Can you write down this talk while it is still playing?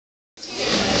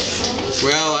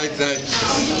Well, I'm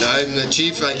the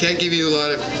chief. I can't give you a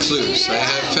lot of clues. I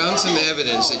have found some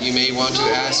evidence that you may want to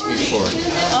ask me for.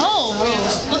 Oh,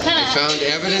 what kind of? I found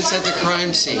evidence at the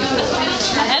crime scene.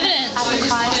 Evidence at the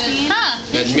crime scene? Huh?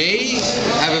 That may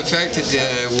have affected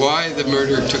why the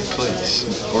murder took place,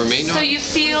 or may not. So you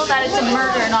feel that it's a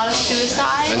murder, not a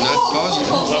suicide? I'm not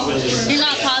positive. You're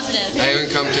not positive. I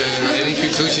haven't come to any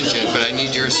conclusions yet, but I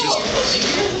need your assistance.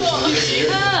 Oh.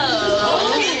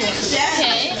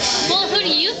 Okay. Well, who do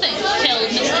you think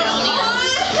killed Mr. O'Neill?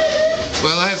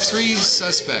 Well, I have 3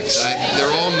 suspects.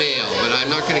 They're all male, but I'm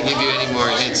not going to give you any more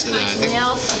hints than that. I think,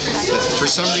 for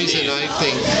some reason, I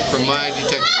think, from my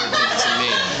detective work, that it's a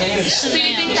male. So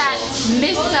you think that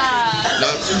Miss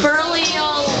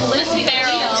Burley-o,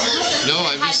 No,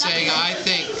 I'm just saying I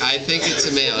think it's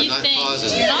a male. I'm not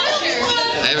positive. You're not sure?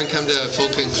 I haven't come to a full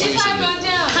conclusion yet.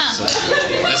 So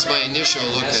that's my initial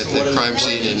look at the crime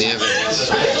scene and the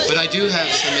evidence. But I do have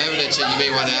some evidence that you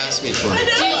may want to ask me for. Do you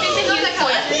think that he was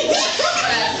poisoned?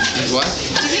 What?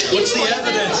 What's the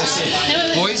evidence?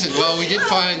 Poison. Well, we did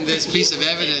find this piece of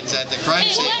evidence at the crime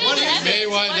scene. You may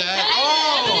want to ask.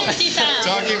 Oh!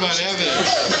 Talking about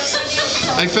evidence.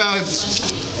 I found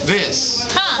this.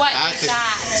 Huh. What is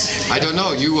that? I don't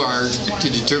know. You are to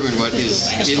determine what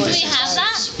is in Do we this. have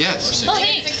that? Yes. Oh,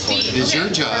 thanks. It is your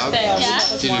job Yeah.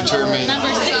 to determine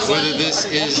whether this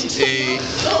is a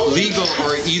legal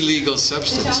or illegal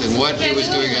substance and what it was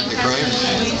doing at the crime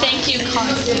scene. Thank you,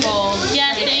 Constable.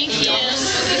 Yeah, thank you.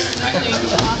 Awesome.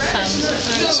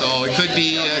 So it could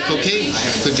be cocaine,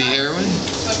 it could be heroin.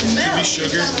 Could be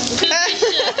sugar. Could be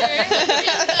sugar.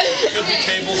 Could be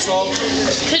table salt.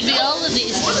 Could be all of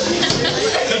these.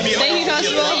 Could be all. Thank you,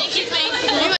 Constable. Thank you.